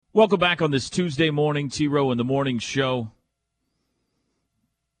Welcome back on this Tuesday morning, T-Row in the Morning Show.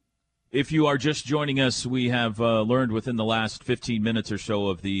 If you are just joining us, we have learned within the last 15 minutes or so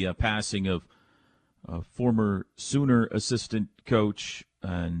of the passing of former Sooner assistant coach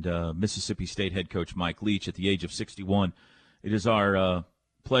and Mississippi State head coach Mike Leach at the age of 61. It is our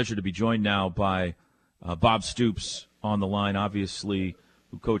pleasure to be joined now by Bob Stoops on the line, obviously,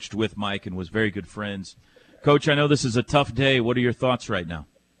 who coached with Mike and was very good friends. Coach, I know this is a tough day. What are your thoughts right now?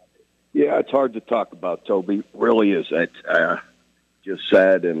 Yeah, it's hard to talk about, Toby. It really is. It's just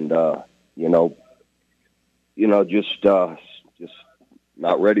sad and just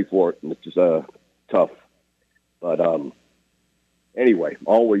not ready for it. And it's tough, but anyway,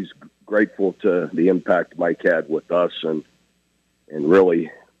 always grateful to the impact Mike had with us, and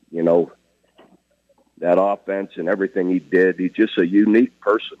really, that offense and everything he did. He's just a unique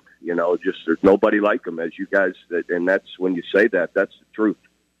person. Just there's nobody like him, as you guys. And that's when you say that, that's the truth.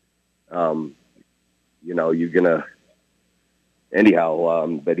 You're gonna anyhow.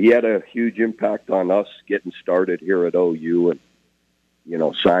 But he had a huge impact on us getting started here at OU, and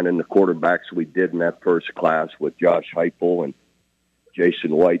signing the quarterbacks we did in that first class with Josh Heupel and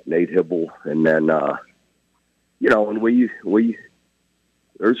Jason White, Nate Hibble, and then and we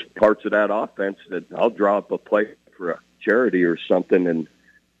there's parts of that offense that I'll draw up a play for a charity or something, and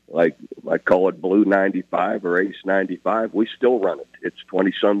like I call it Blue 95 or Ace 95, we still run it. It's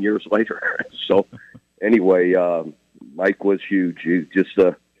 20-some years later. So anyway, Mike was huge. He just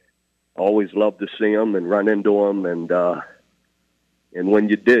always loved to see him and run into him. And when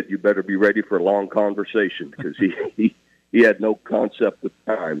you did, you better be ready for a long conversation, because he had no concept of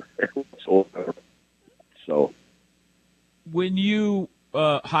time. So when you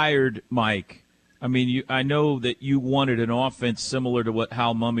hired Mike, I know that you wanted an offense similar to what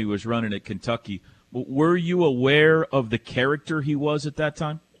Hal Mumme was running at Kentucky. Were you aware of the character he was at that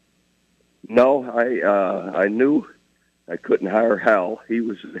time? No, I knew I couldn't hire Hal. He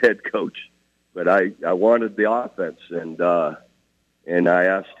was the head coach, but I wanted the offense, and I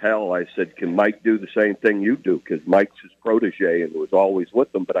asked Hal. I said, "Can Mike do the same thing you do?" Because Mike's his protege and was always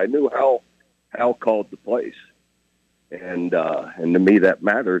with them. But I knew Hal called the plays. And to me that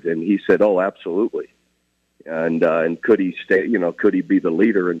mattered, and he said, "Oh, absolutely." And could he stay? Could he be the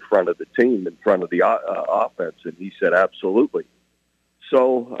leader in front of the team, in front of the offense? And he said, "Absolutely."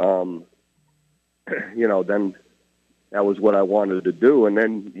 So, then that was what I wanted to do. And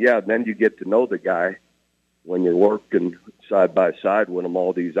then you get to know the guy when you're working side by side with him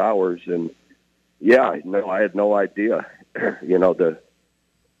all these hours. And I had no idea, the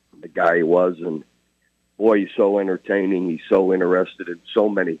guy he was, and boy, he's so entertaining. He's so interested in so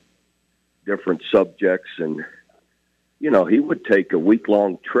many different subjects. And, he would take a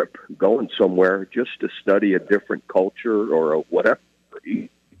week-long trip going somewhere just to study a different culture or whatever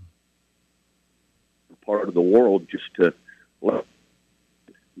part of the world, just to,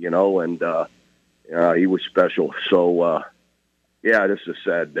 he was special. So, this is a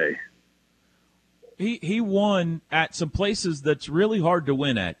sad day. He won at some places that's really hard to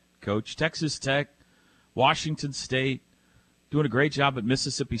win at, Coach. Texas Tech, Washington State, doing a great job at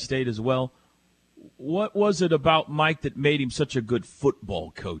Mississippi State as well. What was it about Mike that made him such a good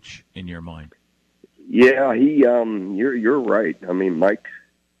football coach in your mind? Yeah, you're right. Mike,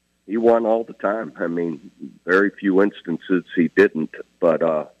 he won all the time. Very few instances he didn't,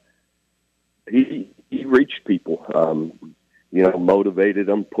 but he reached people, motivated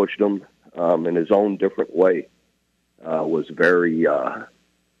them, pushed them in his own different way. Was very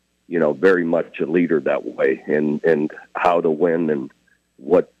very much a leader that way, and how to win, and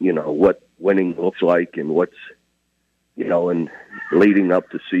what winning looks like, and what's and leading up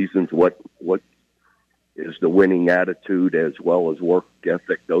to seasons, what is the winning attitude as well as work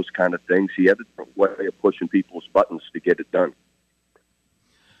ethic, those kind of things. He had a way of pushing people's buttons to get it done.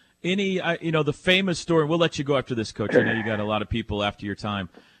 The famous story, we'll let you go after this, Coach. I know you got a lot of people after your time.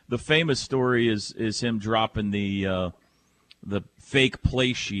 The famous story is him dropping the fake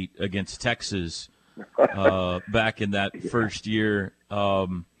play sheet against Texas back in that first year.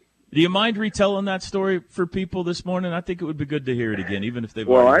 Do you mind retelling that story for people this morning? I think it would be good to hear it again, even if they've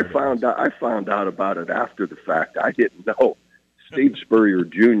already heard it. I found out about it after the fact. I didn't know. Steve Spurrier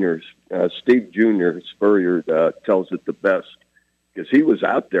Jr. Spurrier tells it the best, because he was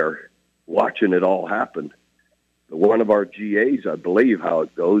out there watching it all happen. One of our GAs, I believe how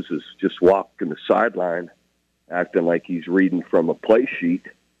it goes, is just walking the sideline, acting like he's reading from a play sheet,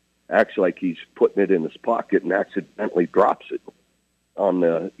 acts like he's putting it in his pocket, and accidentally drops it on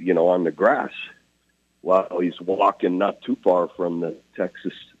the grass while he's walking not too far from the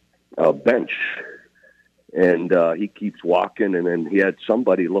Texas bench. and he keeps walking, and then he had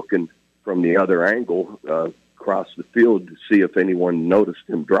somebody looking from the other angle across the field to see if anyone noticed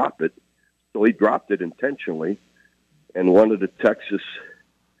him drop it. So he dropped it intentionally, and one of the Texas,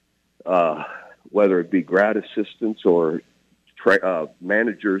 whether it be grad assistants or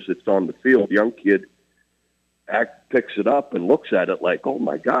managers that's on the field, young kid, picks it up and looks at it like, oh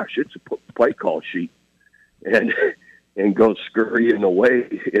my gosh, it's a play call sheet, and goes scurrying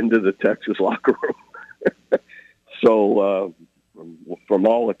away into the Texas locker room. So from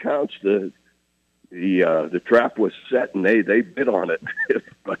all accounts, the trap was set and they bid on it.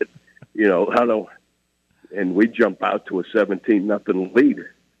 But I don't. And we jump out to a 17-0 lead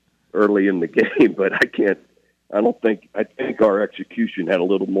early in the game, but I think our execution had a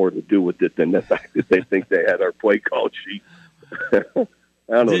little more to do with it than the fact that they think they had our play call sheet. I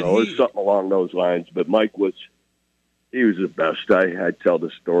don't know. It was something along those lines. But Mike was the best. I tell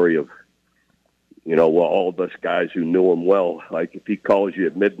the story of, all of us guys who knew him well. Like if he calls you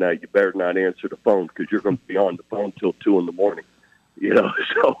at midnight, you better not answer the phone because you're going to be on the phone till 2 a.m.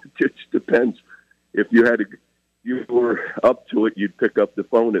 So it just depends. If you were up to it, you'd pick up the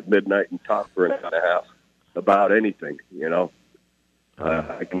phone at midnight and talk for an hour and a half about anything,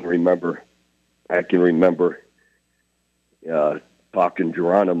 I can remember talking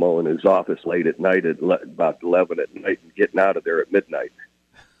Geronimo in his office late at night at about 11 at night and getting out of there at midnight.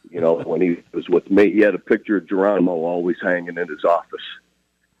 When he was with me, he had a picture of Geronimo always hanging in his office.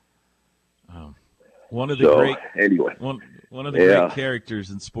 One of the great characters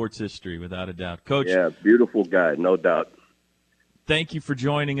in sports history, without a doubt. Coach. Yeah, beautiful guy, no doubt. Thank you for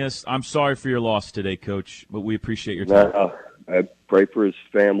joining us. I'm sorry for your loss today, Coach, but we appreciate your time. I pray for his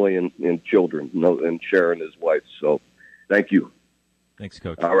family and children, and Sharon, his wife. So thank you. Thanks,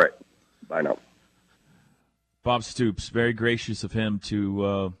 Coach. All right. Bye now. Bob Stoops, very gracious of him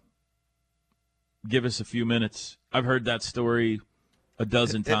to give us a few minutes. I've heard that story a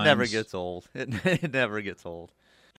dozen times. It never gets old. It never gets old.